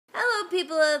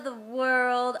people of the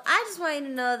world, I just want you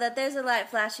to know that there's a light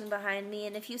flashing behind me,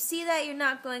 and if you see that, you're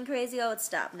not going crazy. Oh, it's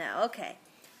stopped now. Okay.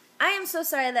 I am so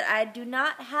sorry that I do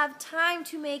not have time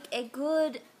to make a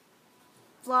good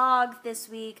vlog this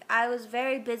week. I was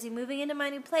very busy moving into my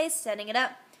new place, setting it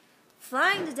up,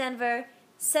 flying to Denver,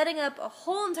 setting up a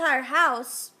whole entire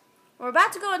house. We're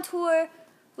about to go on tour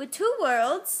with Two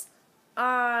Worlds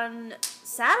on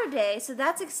Saturday, so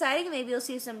that's exciting. Maybe you'll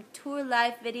see some tour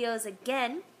life videos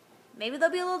again. Maybe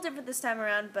they'll be a little different this time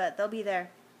around, but they'll be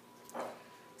there.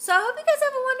 So I hope you guys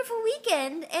have a wonderful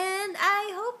weekend, and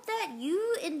I hope that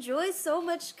you enjoy so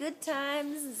much good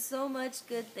times and so much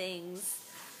good things.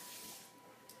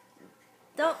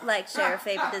 Don't like, share, or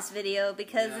favorite this video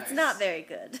because it's not very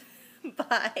good.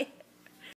 Bye.